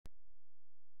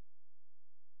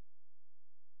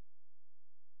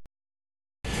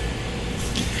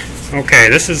Okay,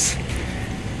 this is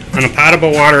on a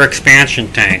potable water expansion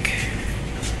tank,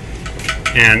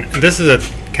 and this is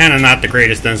a kind of not the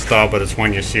greatest install, but it's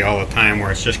one you see all the time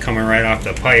where it's just coming right off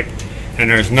the pipe and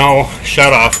there's no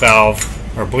shut-off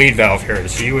valve or bleed valve here,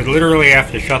 so you would literally have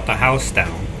to shut the house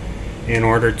down in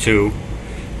order to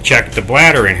check the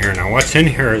bladder in here. Now what's in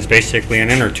here is basically an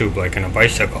inner tube like in a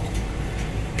bicycle,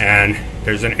 and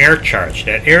there's an air charge.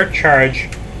 That air charge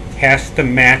has to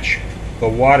match the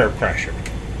water pressure.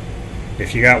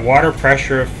 If you got water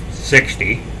pressure of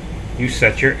 60, you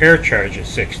set your air charge at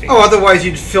 60. Oh, otherwise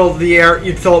you'd fill the air.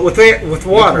 You'd fill it with water. With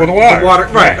water. The water.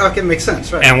 Right. Okay, makes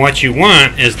sense. Right. And what you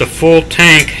want is the full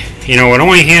tank. You know, it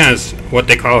only has what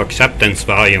they call acceptance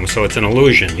volume, so it's an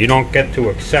illusion. You don't get to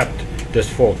accept this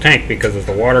full tank because as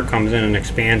the water comes in and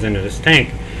expands into this tank,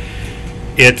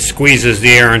 it squeezes the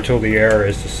air until the air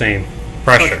is the same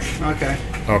pressure. Okay.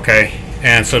 Okay.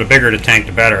 And so the bigger the tank,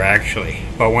 the better, actually.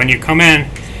 But when you come in,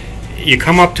 you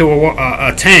come up to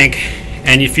a tank,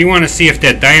 and if you want to see if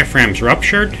that diaphragm's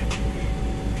ruptured,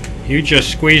 you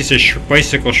just squeeze the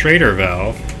bicycle Schrader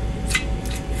valve,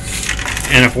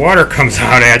 and if water comes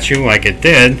out at you like it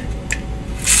did,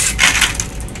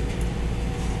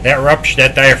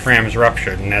 that diaphragm is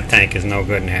ruptured, and that tank is no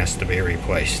good and has to be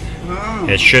replaced. Oh.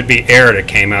 It should be air that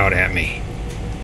came out at me.